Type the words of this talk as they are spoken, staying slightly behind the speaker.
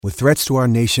With threats to our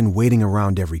nation waiting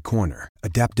around every corner,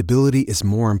 adaptability is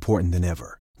more important than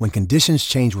ever. When conditions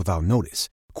change without notice,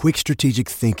 quick strategic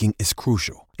thinking is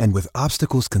crucial. And with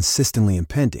obstacles consistently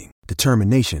impending,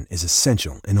 determination is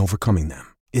essential in overcoming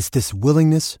them. It's this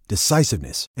willingness,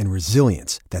 decisiveness, and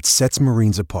resilience that sets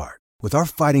Marines apart. With our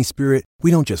fighting spirit, we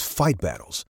don't just fight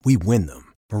battles, we win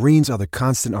them. Marines are the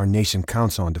constant our nation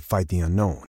counts on to fight the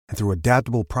unknown. And through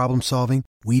adaptable problem solving,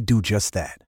 we do just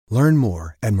that. Learn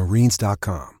more at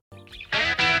marines.com.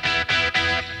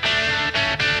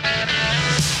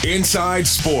 Inside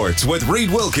Sports with Reed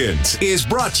Wilkins is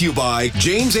brought to you by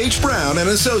James H. Brown and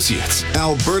Associates,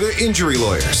 Alberta Injury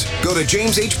Lawyers. Go to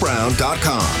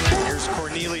jamesHbrown.com. Here's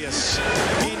Cornelius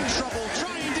in trouble,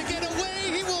 trying to get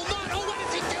away. He will not. Oh, what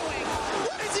is he doing?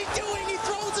 What is he doing? He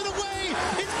throws it away.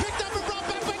 It's picked up and brought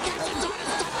back by Captain Thomas.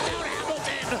 Touchdown,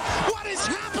 Hamilton. What is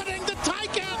happening? The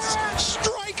Ticats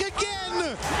strike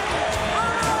again.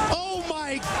 Oh,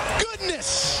 my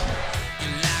goodness.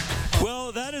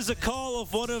 Well, that is a call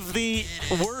of one of the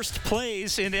worst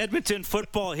plays in Edmonton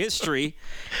football history,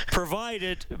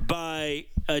 provided by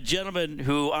a gentleman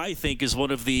who I think is one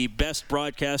of the best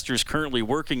broadcasters currently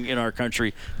working in our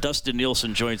country. Dustin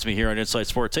Neilson joins me here on Inside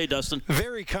Sports. Hey, Dustin.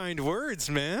 Very kind words,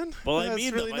 man. Well, That's I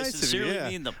mean really them. nice I sincerely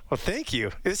mean them. Well, thank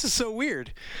you. This is so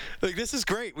weird. Like, this is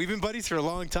great. We've been buddies for a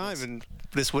long time, and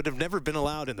this would have never been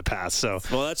allowed in the past. So,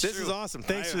 well, this is awesome.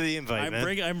 Thanks for the invite,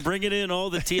 man. I'm bringing in all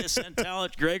the TSN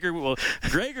talent. Gregor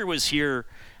was here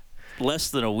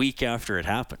less than a week after it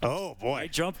happened. Oh, boy. I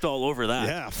jumped all over that.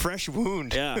 Yeah, fresh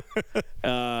wound. Yeah.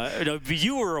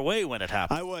 You were away when it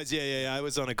happened. I was, yeah. I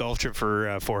was on a golf trip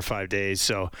for 4 or 5 days,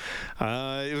 so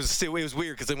it was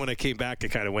weird because then when I came back, I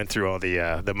kind of went through all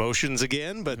the motions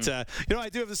again. But, I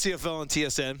do have the CFL on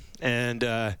TSN, and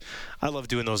I love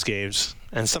doing those games.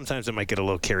 And sometimes I might get a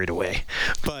little carried away.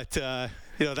 But,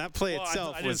 that play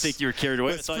itself I didn't think you were carried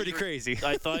away. It's pretty crazy.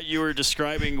 I thought you were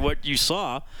describing what you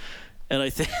saw. And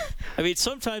I mean,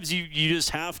 sometimes you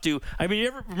just have to. I mean, you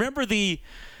ever remember the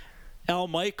Al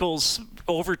Michaels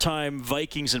overtime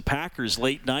Vikings and Packers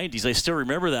late 90s? I still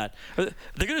remember that. They're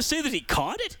going to say that he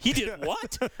caught it? He did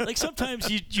what? Like, sometimes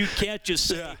you can't just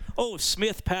say, oh,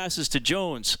 Smith passes to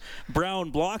Jones,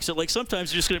 Brown blocks it. Like,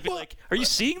 sometimes you're just going to be like, are you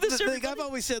seeing this? Like I've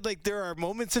always said, like, there are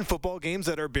moments in football games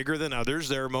that are bigger than others.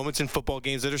 There are moments in football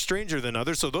games that are stranger than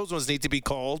others. So those ones need to be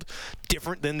called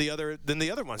different than the other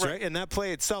ones, right? And that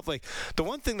play itself, like, the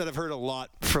one thing that I've heard a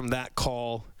lot from that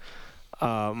call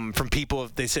from people,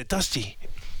 they said, Dusty,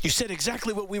 you said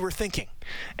exactly what we were thinking.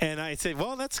 And I said,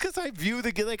 well, that's because I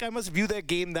must view that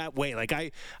game that way. Like,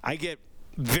 I get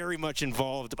very much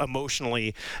involved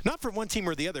emotionally, not for one team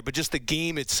or the other, but just the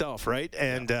game itself, right?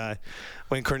 And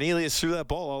when Cornelius threw that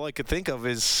ball, all I could think of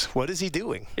is, what is he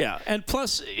doing? Yeah, and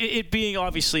plus, it being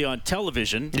obviously on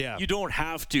television, you don't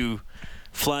have to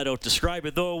flat out describe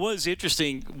it, though it was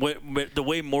interesting the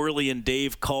way Morley and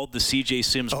Dave called the CJ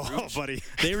Sims Oh, Rouge. buddy.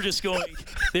 They were just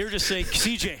saying,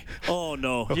 CJ, oh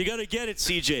no, you got to get it,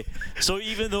 CJ. So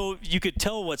even though you could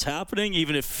tell what's happening,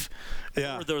 even if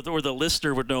or the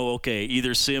listener would know, okay,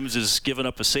 either Sims is giving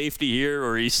up a safety here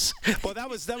or he's Well, that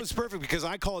was perfect because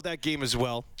I called that game as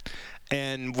well.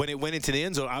 And when it went into the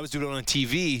end zone, I was doing it on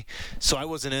TV, so I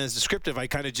wasn't as descriptive. I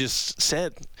kind of just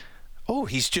said, oh,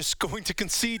 he's just going to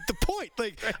concede the point.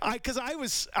 Like, because I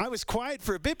was quiet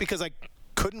for a bit because I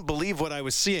couldn't believe what I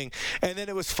was seeing. And then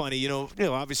it was funny,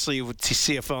 obviously with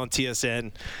CFL and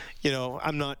TSN,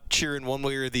 I'm not cheering one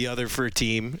way or the other for a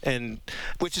team, and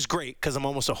which is great because I'm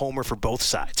almost a homer for both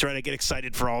sides, right? I get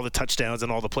excited for all the touchdowns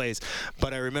and all the plays.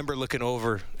 But I remember looking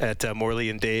over at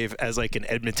Morley and Dave as like an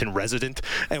Edmonton resident,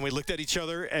 and we looked at each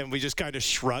other and we just kind of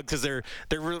shrugged because they're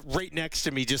right next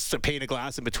to me, just a pane of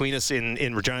glass in between us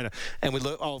in Regina, and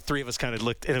all three of us kind of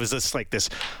looked, and it was just like this.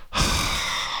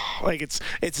 Like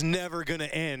it's never gonna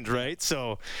end, right?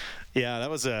 So, yeah,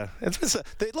 that was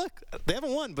they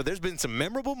haven't won, but there's been some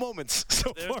memorable moments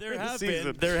so far in the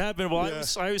season. There have been. Well,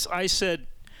 yeah. I said,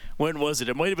 when was it?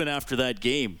 It might have been after that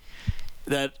game,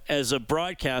 that as a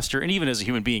broadcaster and even as a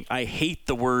human being,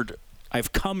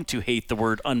 I've come to hate the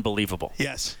word unbelievable.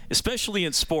 Yes. Especially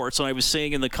in sports. And I was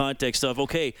saying in the context of,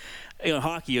 okay, in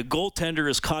hockey, a goaltender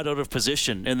is caught out of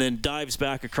position and then dives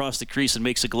back across the crease and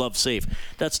makes a glove save.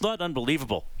 That's not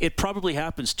unbelievable. It probably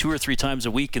happens 2 or 3 times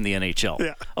a week in the NHL.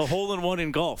 Yeah. A hole-in-one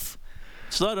in golf.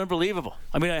 It's not unbelievable.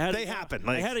 I mean, they happen.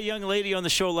 I had a young lady on the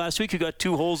show last week who got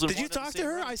 2 holes in one. Did you talk to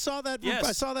her? Round. I saw that. Yes.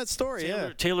 I saw that story.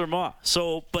 Taylor Ma.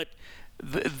 So, but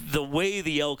the way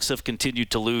the Elks have continued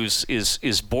to lose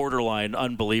is borderline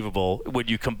unbelievable when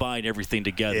you combine everything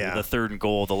together. Yeah. The 3rd and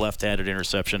goal, the left-handed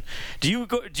interception. Do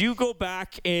you go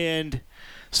back and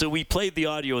so we played the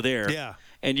audio there? Yeah.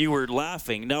 and you were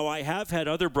laughing. Now, I have had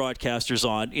other broadcasters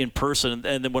on in person,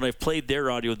 and then when I've played their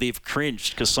audio, they've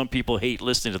cringed because some people hate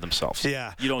listening to themselves.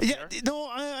 Yeah. You don't care? No,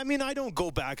 I mean, I don't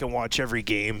go back and watch every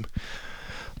game.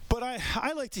 But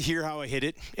I like to hear how I hit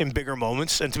it in bigger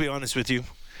moments. And to be honest with you,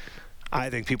 I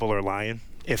think people are lying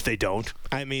if they don't.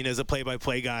 I mean, as a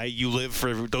play-by-play guy, you live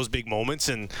for those big moments.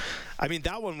 And, I mean,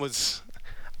 that one was...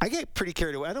 I get pretty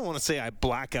carried away. I don't want to say I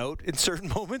black out in certain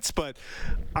moments, but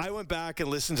I went back and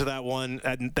listened to that one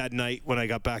that night when I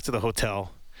got back to the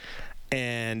hotel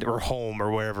or home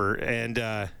or wherever. And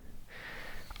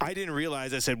I didn't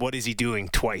realize I said, "What is he doing?"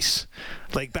 twice,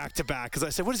 like back to back, because I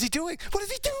said, "What is he doing? What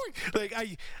is he doing?"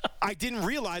 Like I didn't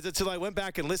realize it until I went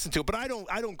back and listened to it. But I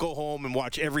don't go home and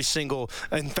watch every single.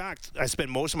 In fact, I spend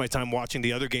most of my time watching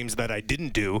the other games that I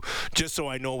didn't do, just so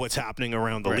I know what's happening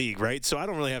around the league, right? So I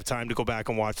don't really have time to go back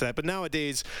and watch that. But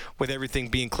nowadays, with everything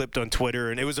being clipped on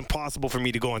Twitter, and it was impossible for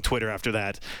me to go on Twitter after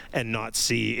that and not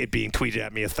see it being tweeted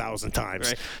at me 1,000 times.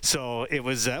 Right. So it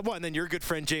was. And then your good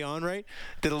friend Jay On, right,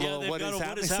 did a little "What is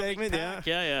happening" segment.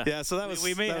 Yeah. So that was.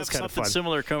 We may have something fun.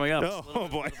 Similar coming up. Oh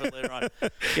boy. A little bit later on.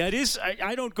 Yeah, it is.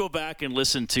 I don't go back and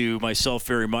listen to myself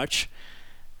very much.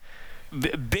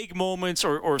 Big moments,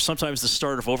 or sometimes the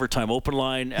start of overtime open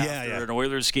line after an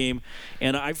Oilers game,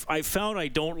 and I've found I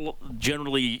don't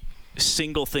generally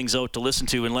single things out to listen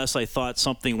to unless I thought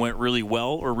something went really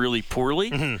well or really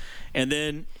poorly. Mm-hmm. And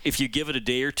then if you give it a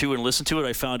day or two and listen to it,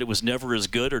 I found it was never as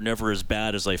good or never as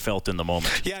bad as I felt in the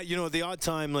moment. Yeah, the odd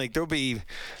time, like there'll be,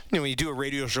 when you do a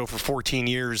radio show for 14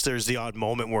 years, there's the odd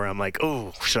moment where I'm like,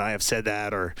 oh, should I have said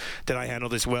that? Or did I handle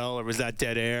this well? Or was that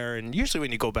dead air? And usually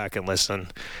when you go back and listen,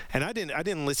 and I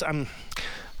didn't listen,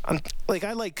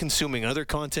 I like consuming other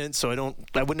content, so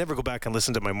I would never go back and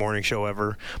listen to my morning show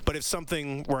ever. But if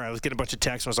something where I was getting a bunch of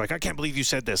texts and I was like, I can't believe you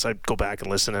said this, I'd go back and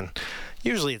listen. And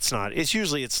usually it's not.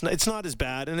 It's not as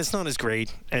bad, and it's not as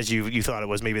great as you thought it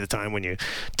was maybe the time when you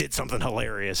did something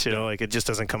hilarious. Like it just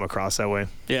doesn't come across that way.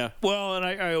 Yeah. Well, and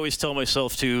I always tell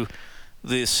myself too,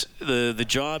 the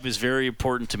job is very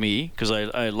important to me because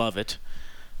I love it.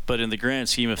 But in the grand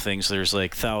scheme of things, there's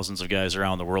like thousands of guys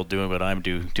around the world doing what I'm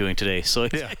doing today. So I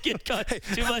can't get caught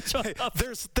too much up.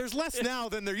 There's less now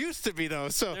than there used to be, though.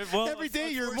 So every day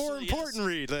you're more important,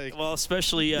 Reed. Well,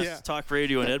 especially talk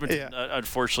radio in Edmonton,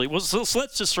 unfortunately. Well, so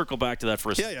let's just circle back to that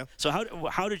for a second. Yeah. So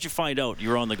how did you find out you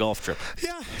were on the golf trip?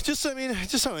 Yeah, just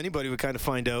how anybody would kind of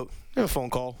find out. A phone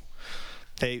call.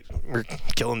 Hey, we're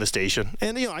killing the station.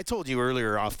 And, I told you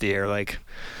earlier off the air, like,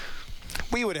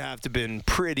 we would have to have been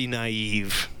pretty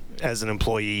naive as an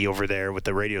employee over there with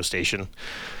the radio station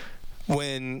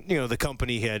when, the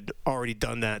company had already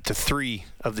done that to 3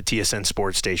 of the TSN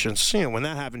sports stations. When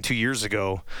that happened 2 years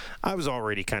ago, I was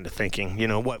already kind of thinking,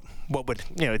 what would,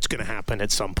 it's going to happen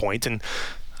at some point. And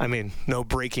I mean, no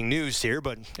breaking news here,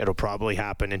 but it'll probably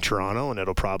happen in Toronto, and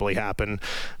it'll probably happen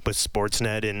with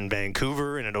Sportsnet in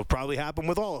Vancouver, and it'll probably happen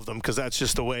with all of them because that's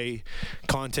just the way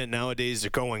content nowadays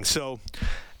are going. So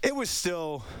it was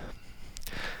still...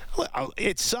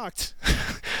 It sucked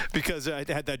because I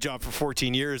had that job for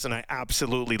 14 years and I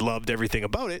absolutely loved everything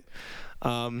about it.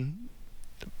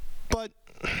 But,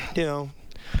 you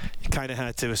kind of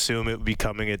had to assume it would be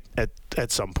coming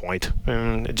at some point.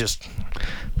 And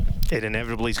it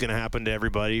inevitably is going to happen to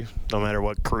everybody, no matter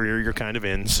what career you're kind of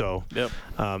in. So,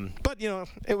 but,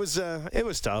 it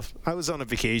was tough. I was on a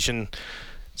vacation.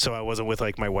 So I wasn't with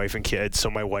my wife and kids. So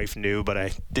my wife knew, but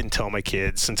I didn't tell my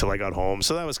kids until I got home.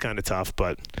 So that was kind of tough.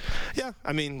 But yeah,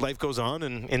 I mean, life goes on,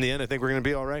 and in the end, I think we're going to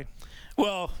be all right.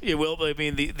 Well, it will. But I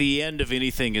mean, the end of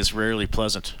anything is rarely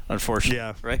pleasant, unfortunately.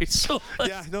 Yeah. Right. So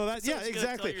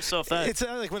exactly. Tell yourself that. It's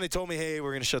like when they told me, "Hey,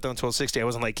 we're going to shut down 1260." I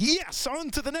wasn't like, "Yes,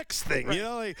 on to the next thing."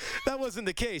 Right. That wasn't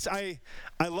the case. I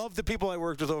love the people I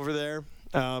worked with over there,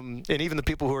 and even the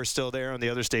people who are still there on the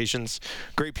other stations.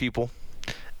 Great people.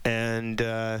 And,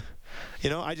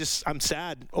 I'm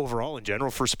sad overall in general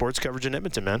for sports coverage in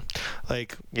Edmonton, man.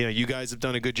 You guys have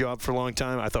done a good job for a long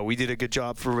time. I thought we did a good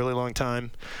job for a really long time.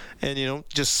 And,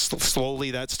 just slowly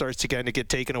that starts to kind of get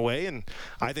taken away. And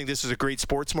I think this is a great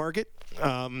sports market.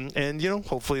 And,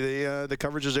 hopefully the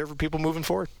coverage is there for people moving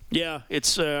forward. Yeah,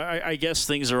 it's, I guess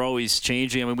things are always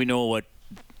changing. I mean, we know what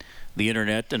the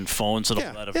internet and phones and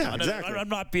all that have done. Exactly. I'm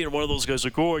not being one of those guys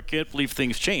like, I can't believe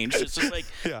things changed. It's just like,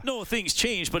 no, things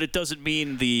change, but it doesn't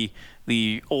mean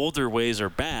the older ways are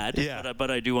bad. Yeah.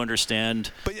 But I do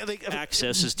understand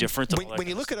access is different. When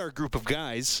you look at our group of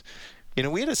guys,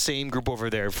 we had the same group over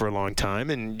there for a long time,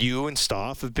 and you and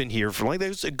Stoff have been here for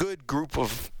there's a good group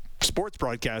of sports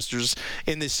broadcasters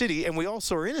in this city, and we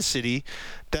also are in a city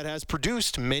that has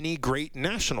produced many great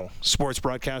national sports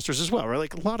broadcasters as well, right?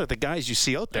 Like a lot of the guys you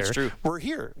see out there were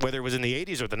here, whether it was in the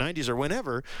 80s or the 90s or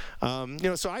whenever.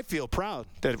 So I feel proud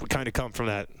that it would kind of come from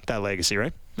that legacy,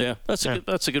 right? Yeah, that's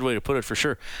a good way to put it for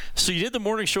sure. So you did the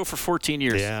morning show for 14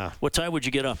 years. Yeah. What time would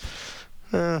you get up?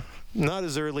 Not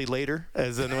as early later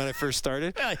as when I first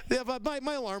started. Yeah, but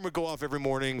my alarm would go off every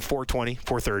morning, 4:20,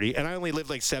 4:30, and I only lived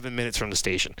like 7 minutes from the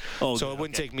station. So it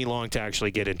wouldn't take me long to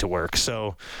actually get into work.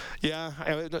 So, yeah,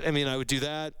 I would do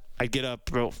that. I'd get up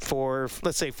about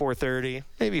 4:30,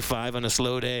 maybe 5 on a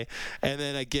slow day, and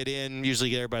then I'd get in, usually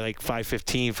get there by like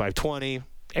 5:15, 5:20.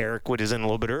 Eric is in a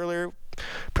little bit earlier,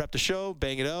 prep the show,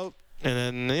 bang it out.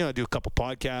 And then, I do a couple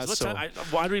podcasts. I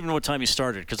don't even know what time you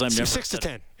started because I'm never 6 to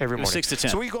 10 every morning. 6 to 10.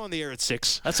 So we go on the air at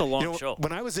 6. That's a long show.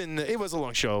 When I was it was a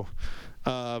long show.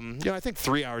 I think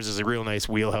 3 hours is a real nice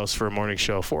wheelhouse for a morning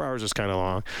show. 4 hours is kind of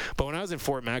long. But when I was in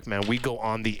Fort Mac, man, we go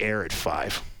on the air at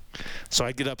 5. So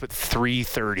I'd get up at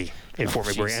 3:30 in Fort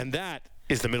McMurray, and that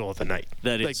is the middle of the night.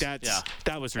 That is. Like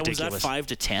that was ridiculous. Was that 5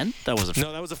 to 10? That was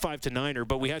No, that was a 5 to 9er,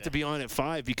 but we had to be on at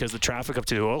 5 because the traffic up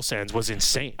to the oil sands was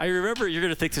insane. I remember, you're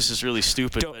going to think this is really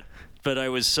stupid, but I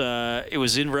was it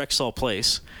was in Rexall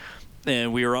Place,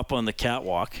 and we were up on the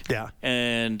catwalk. Yeah.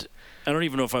 And I don't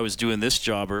even know if I was doing this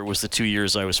job or it was the 2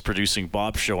 years I was producing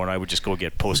Bob's show, and I would just go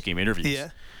get post-game interviews. Yeah.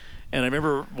 And I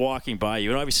remember walking by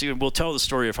you, and obviously we'll tell the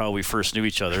story of how we first knew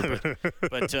each other.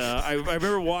 But I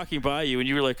remember walking by you, and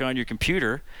you were like on your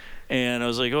computer, and I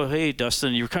was like, "Oh, hey,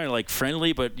 Dustin." You were kind of like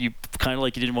friendly, but you kind of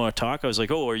like you didn't want to talk. I was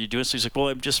like, "Oh, are you doing?" So he's like, "Well,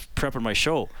 I'm just prepping my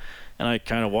show," and I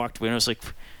kind of walked away, and I was like,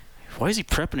 why is he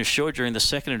prepping his show during the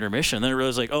second intermission? And then I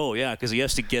realized, like, oh, yeah, because he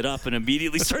has to get up and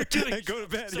immediately start doing it. Go to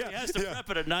bed. So he has to prep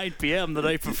it at 9 p.m. the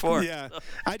night before. Yeah,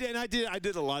 I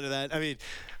did a lot of that. I mean,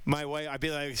 my wife, I'd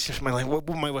be like, my wife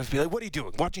would be like, what are you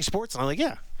doing? Watching sports? And I'm like,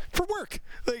 yeah, for work.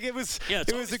 Like it was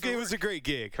a great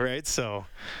gig, right? So,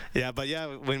 yeah, but yeah,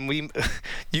 when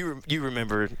you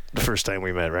remember the first time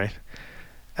we met, right?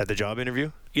 At the job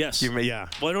interview? Yes. Yeah.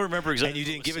 Well, I don't remember exactly. And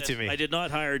you didn't give it to me. I did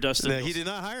not hire Dustin. No, he did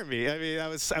not hire me. I mean, I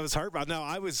was heartbroken. No,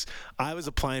 I was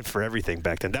applying for everything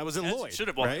back then. That was in Lloyd. Should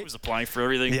have. Right? I was applying for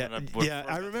everything. Yeah,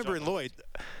 I remember in Lloyd.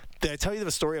 Did I tell you the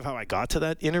story of how I got to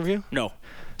that interview? No.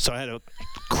 So I had a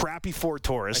crappy Ford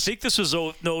Taurus. I think this was it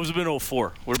would have been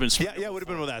 04. Would have been. Yeah, it would have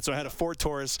been with that. So I had a Ford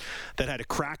Taurus that had a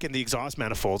crack in the exhaust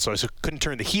manifold, so I couldn't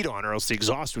turn the heat on, or else the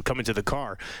exhaust would come into the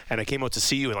car. And I came out to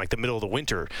see you in like the middle of the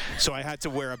winter, so I had to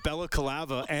wear a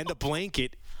balaclava and a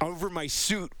blanket over my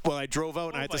suit while I drove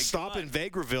out, and I had to stop in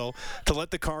Vegreville to let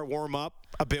the car warm up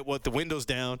a bit with the windows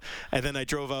down, and then I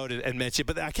drove out and met you.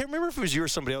 But I can't remember if it was you or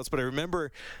somebody else, but I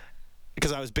remember.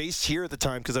 Because I was based here at the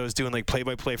time, because I was doing like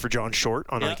play-by-play for John Short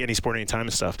on like Any Sport Anytime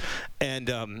and stuff,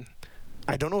 and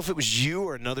I don't know if it was you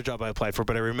or another job I applied for,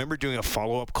 but I remember doing a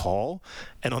follow-up call,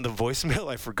 and on the voicemail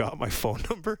I forgot my phone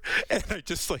number, and I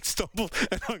just like stumbled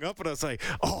and hung up, and I was like,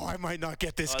 "Oh, I might not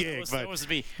get this gig." That was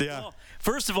me. Yeah. Well,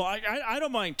 first of all, I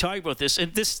don't mind talking about this,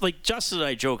 and this like Justin and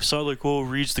I joke. So like, "Oh,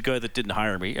 Reed's the guy that didn't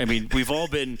hire me." I mean, we've all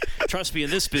been. Trust me,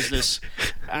 in this business,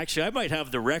 actually, I might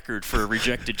have the record for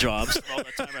rejected jobs for all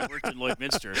the time I worked in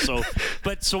Lloydminster.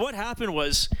 So what happened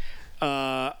was.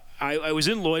 I was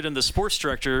in Lloyd, and the sports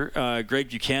director, Greg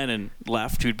Buchanan,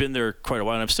 left, who'd been there quite a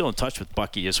while. And I'm still in touch with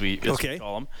Bucky, as we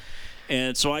call him.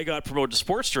 And so I got promoted to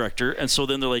sports director. And so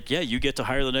then they're like, yeah, you get to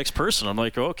hire the next person. I'm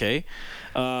like, okay.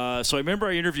 So I remember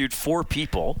I interviewed 4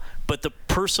 people, but the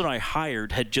person I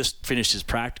hired had just finished his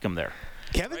practicum there.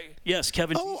 Kevin? Right? Yes,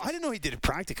 Kevin. Oh, I didn't know he did a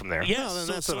practicum there. Yes, no,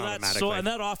 that's an automatic thing. And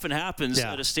that often happens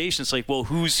at a station. It's like, well,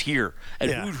 who's here?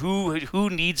 And who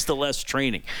needs the less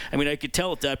training? I mean, I could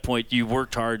tell at that point you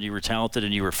worked hard, you were talented,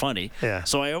 and you were funny. Yeah.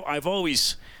 So I've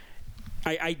always...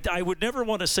 I would never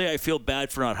want to say I feel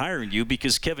bad for not hiring you,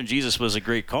 because Kevin Jesus was a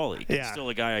great colleague. Yeah. He's still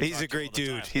a guy He's a great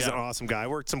dude. He's an awesome guy. I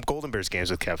worked some Golden Bears games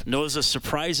with Kevin. Knows a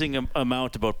surprising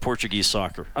amount about Portuguese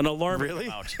soccer. An alarming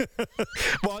amount.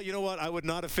 Well, you know what? I would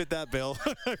not have fit that bill.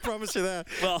 I promise you that.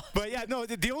 Well, but yeah, no.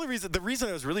 The reason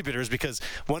I was really bitter is because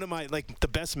one of my the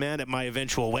best man at my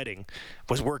eventual wedding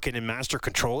was working in master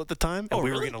control at the time, and we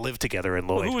were going to live together in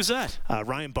Lloyd. Well, who was that?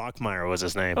 Ryan Bachmeyer was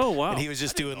his name. Oh wow! And he was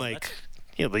just doing like.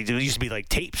 You know, there used to be like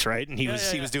tapes, right? And he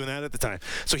was doing that at the time.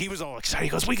 So he was all excited. He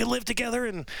goes, "We could live together,"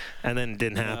 and then it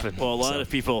didn't happen. Well, a lot of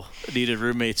people needed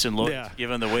roommates in Lloyd,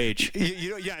 given the wage.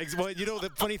 Well, the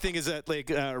funny thing is that like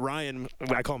Ryan,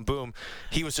 I call him Boom,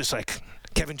 he was just like,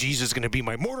 Kevin Jesus is going to be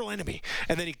my mortal enemy.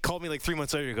 And then he called me like 3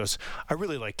 months later. He goes, "I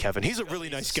really like Kevin. He's a really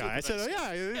nice guy." I said, "Oh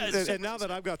yeah." And now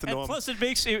that I've got to know him, plus it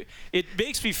makes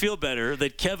me feel better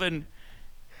that Kevin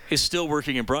is still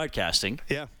working in broadcasting.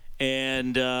 Yeah.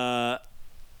 And.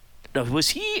 Was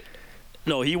he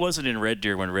No, he wasn't in Red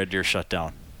Deer when Red Deer shut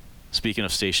down. Speaking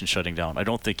of stations shutting down, I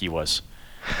don't think he was.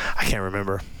 I can't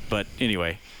remember. But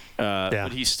anyway,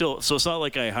 but he's still. So it's not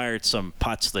like I hired some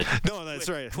putz that. No, that's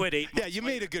right. Quit 8 months. Yeah, you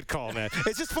made a good call, man.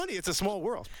 It's just funny. It's a small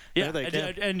world. Yeah,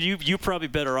 Right? and you probably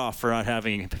better off for not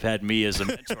having had me as a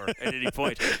mentor at any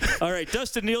point. All right,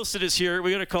 Dustin Neilson is here.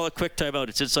 We're going to call a quick timeout.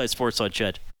 It's Inside Sports on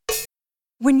Ched.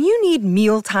 When you need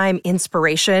mealtime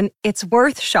inspiration, it's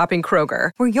worth shopping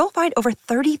Kroger, where you'll find over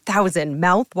 30,000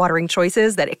 mouth-watering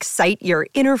choices that excite your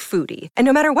inner foodie. And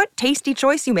no matter what tasty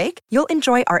choice you make, you'll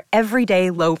enjoy our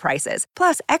everyday low prices,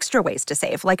 plus extra ways to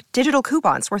save, like digital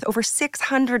coupons worth over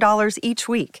 $600 each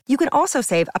week. You can also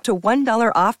save up to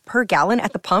 $1 off per gallon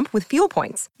at the pump with fuel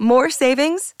points. More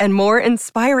savings and more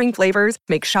inspiring flavors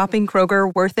make shopping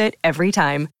Kroger worth it every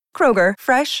time. Kroger,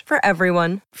 fresh for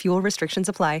everyone. Fuel restrictions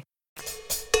apply.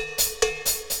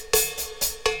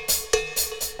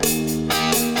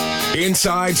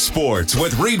 Inside Sports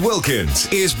with Reed Wilkins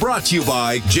is brought to you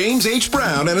by James H.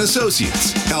 Brown and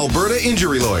Associates, Alberta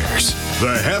Injury Lawyers,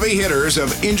 the heavy hitters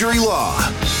of injury law.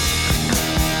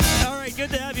 All right, good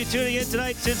to have you tuning in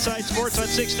tonight. It's Inside Sports on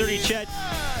 630 Ched.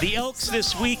 The Elks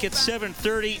this week at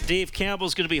 7:30. Dave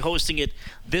Campbell's going to be hosting it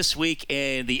this week,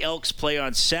 and the Elks play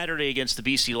on Saturday against the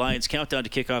BC Lions. Countdown to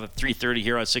kickoff at 3:30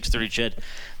 here on 630 Ched.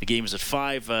 The game is at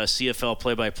 5. CFL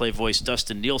play-by-play voice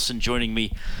Dustin Neilson joining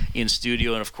me in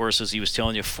studio, and of course, as he was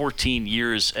telling you, 14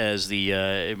 years as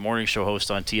the morning show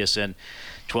host on TSN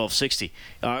 1260.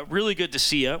 Really good to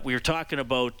see you. We were talking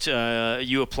about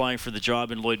you applying for the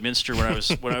job in Lloydminster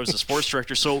when I was the sports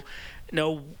director. So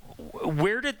now,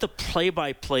 where did the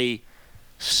play-by-play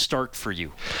start for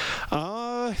you?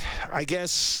 I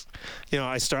guess,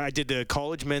 I did the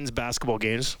college men's basketball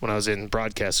games when I was in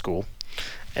broadcast school.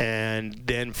 And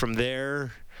then from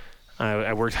there,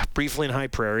 I worked briefly in High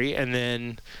Prairie, and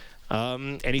then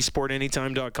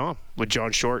anysportanytime.com with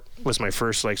John Short was my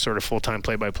first sort of full-time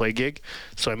play-by-play gig.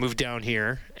 So I moved down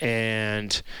here,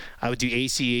 and I would do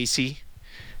ACAC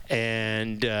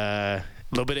and a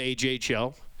little bit of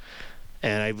AJHL.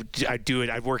 And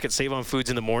I'd work at Save On Foods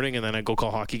in the morning, and then I'd go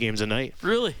call hockey games at night.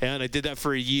 Really? Yeah, and I did that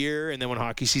for a year, and then when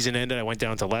hockey season ended, I went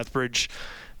down to Lethbridge,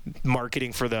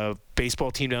 marketing for the baseball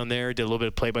team down there, did a little bit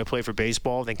of play-by-play for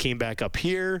baseball, then came back up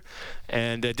here,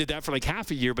 and did that for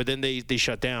half a year, but then they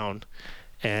shut down.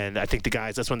 And I think the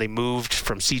guys, that's when they moved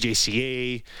from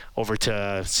CJCA over to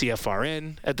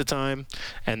CFRN at the time,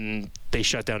 and they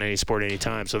shut down Any Sport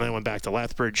Anytime. So then I went back to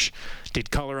Lethbridge,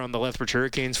 did color on the Lethbridge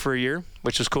Hurricanes for a year,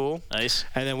 which was cool. Nice.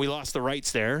 And then we lost the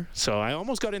rights there, so I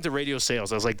almost got into radio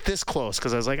sales. I was this close,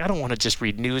 because I was I don't want to just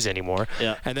read news anymore.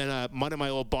 Yeah. And then one of my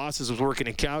old bosses was working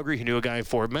in Calgary. He knew a guy in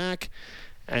Fort Mac,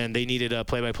 and they needed a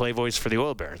play-by-play voice for the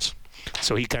Oil Barons.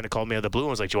 So he kind of called me out of the blue and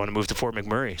was like, do you want to move to Fort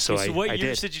McMurray? So what I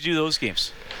years did you do those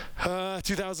games?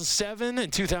 2007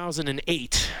 and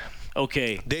 2008.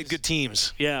 Okay. They had good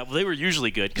teams. Yeah, well, they were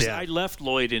usually good, because I left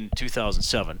Lloyd in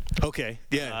 2007. Okay,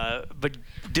 yeah. But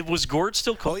was Gord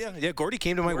still coaching? Oh, yeah. Gordy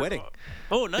came to my wedding.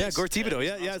 Oh, nice. Yeah, Gord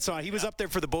Thibodeau. Yeah. So he was up there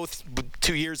for the both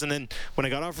 2 years, and then when I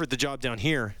got offered the job down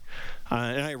here,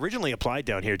 and I originally applied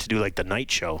down here to do the night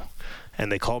show,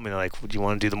 and they called me and they're like, do you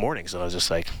want to do the morning? So I was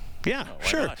just like, yeah,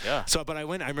 sure. Not? Yeah. So, but I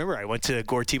remember I went to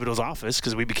Gord Thibodeau's office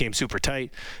because we became super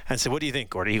tight, and I said, what do you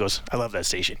think, Gordy? He goes, I love that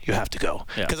station. You have to go.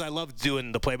 Because I loved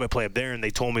doing the play-by-play up there, and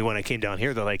they told me when I came down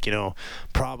here, they're like,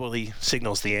 probably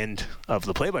signals the end of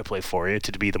the play-by-play for you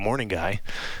to be the morning guy.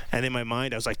 And in my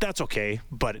mind, I was like, that's okay.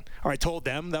 Or I told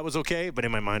them that was okay, but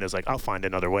in my mind, I was like, I'll find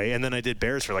another way. And then I did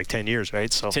Bears for 10 years,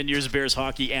 right? So 10 years of Bears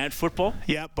hockey and football?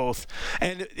 Yeah, both.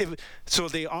 And so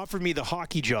they offered me the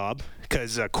hockey job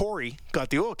because Corey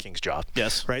got the Oil Kings job.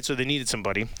 Yes. Right, so they needed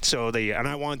somebody. And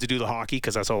I wanted to do the hockey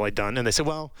because that's all I'd done. And they said,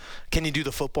 well, can you do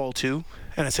the football too?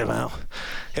 And I said, well,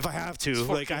 if I have to.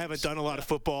 I haven't done a lot of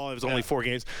football. It was only 4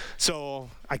 games. So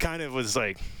I kind of was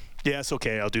like, yes,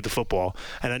 okay, I'll do the football.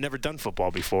 And I'd never done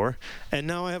football before. And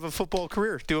now I have a football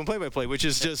career doing play-by-play, which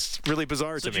is just really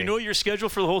bizarre to me. So do you know your schedule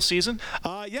for the whole season?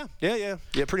 Yeah,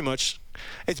 pretty much.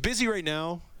 It's busy right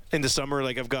now. In the summer,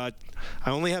 I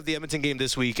only have the Edmonton game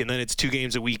this week, and then it's 2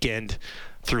 games a weekend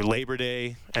through Labor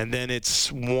Day, and then it's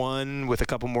 1 with a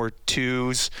couple more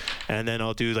 2s, and then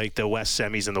I'll do the West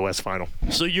semis and the West final.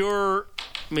 So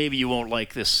maybe you won't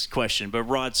like this question, but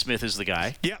Rod Smith is the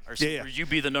guy. Yeah. Would you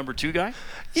be the number 2 guy?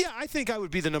 Yeah, I think I would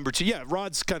be the number 2. Yeah,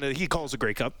 Rod's he calls the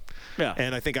Grey Cup. Yeah.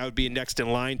 And I think I would be next in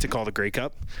line to call the Grey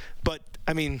Cup. But,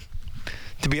 I mean,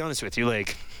 to be honest with you,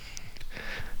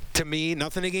 to me,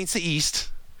 nothing against the East.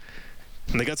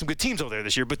 And they got some good teams over there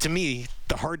this year. But to me,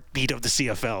 the heartbeat of the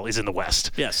CFL is in the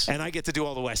West. Yes. And I get to do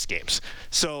all the West games.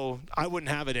 So I wouldn't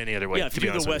have it any other way. Yeah, if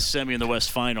you do the West semi and the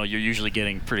West final, you're usually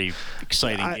getting pretty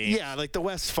exciting games. Yeah, like the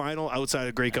West final outside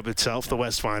of Grey Cup itself, the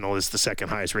West final is the second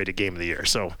highest rated game of the year.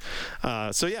 So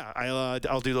yeah,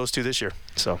 I'll do those two this year.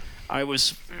 So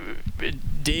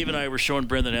Dave and I were showing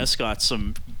Brendan Escott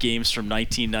some games from the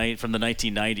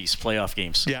 1990s playoff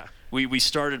games. Yeah. We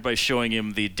started by showing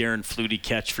him the Darren Flutie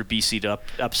catch for BC to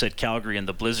upset Calgary in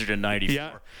the blizzard in '94.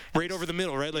 Yeah, right over the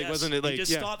middle, right? Like, yes, wasn't it like? He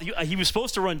just stopped. He was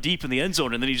supposed to run deep in the end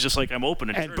zone, and then he's just like, "I'm open,"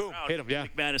 and boom, around. hit him. Yeah,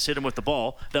 McManus hit him with the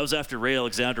ball. That was after Ray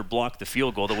Alexander blocked the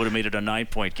field goal that would have made it a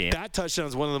 9-point game. That touchdown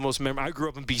is one of the most memorable. I grew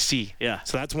up in BC. Yeah,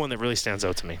 so that's one that really stands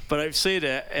out to me. But I'd say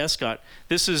to Escott,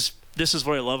 this is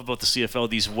what I love about the CFL,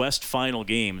 these West final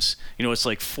games. You know, it's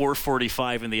like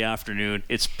 4:45 in the afternoon.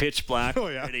 It's pitch black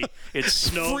already. It's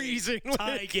snow, freezing,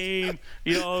 tie game,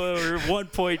 or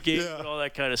 1-point game and all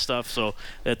that kind of stuff. So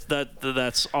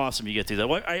that's awesome you get to do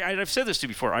that. I've said this to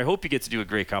you before. I hope you get to do a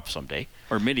Grey Cup someday,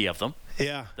 or many of them.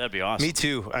 Yeah. That'd be awesome. Me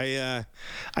too. I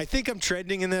think I'm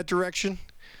trending in that direction.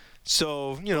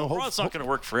 So, Ron's not going to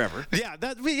work forever. Yeah,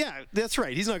 that's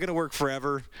right. He's not going to work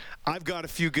forever. I've got a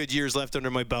few good years left under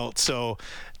my belt, so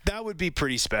that would be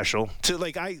pretty special.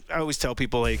 I always tell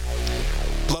people,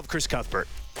 love Chris Cuthbert.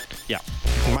 Yeah.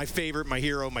 My favorite, my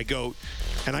hero, my GOAT.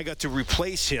 And I got to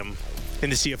replace him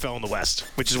in the CFL in the West,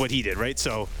 which is what he did, right?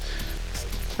 So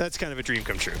that's kind of a dream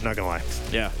come true, not going to lie.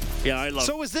 Yeah, I love it.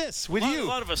 So is this with you. A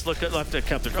lot of us look at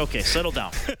Cuthbert. Okay, settle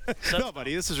down. No,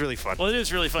 buddy, this is really fun. Well, it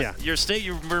is really fun. Yeah.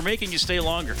 We're making you stay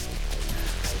longer.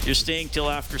 You're staying till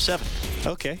after 7.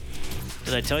 Okay.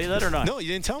 Did I tell you that or not? No, you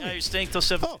didn't tell me. Yeah, you're staying till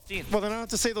 7:15. Oh, well, then I don't have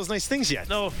to say those nice things yet.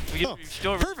 No, you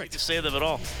don't really need to say them at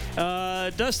all.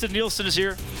 Dustin Neilson is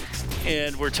here,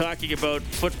 and we're talking about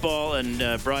football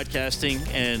and broadcasting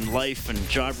and life and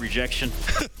job rejection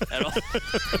and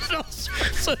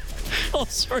all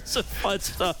sorts of fun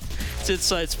stuff. It's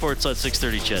Inside Sports on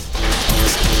 630 CHED.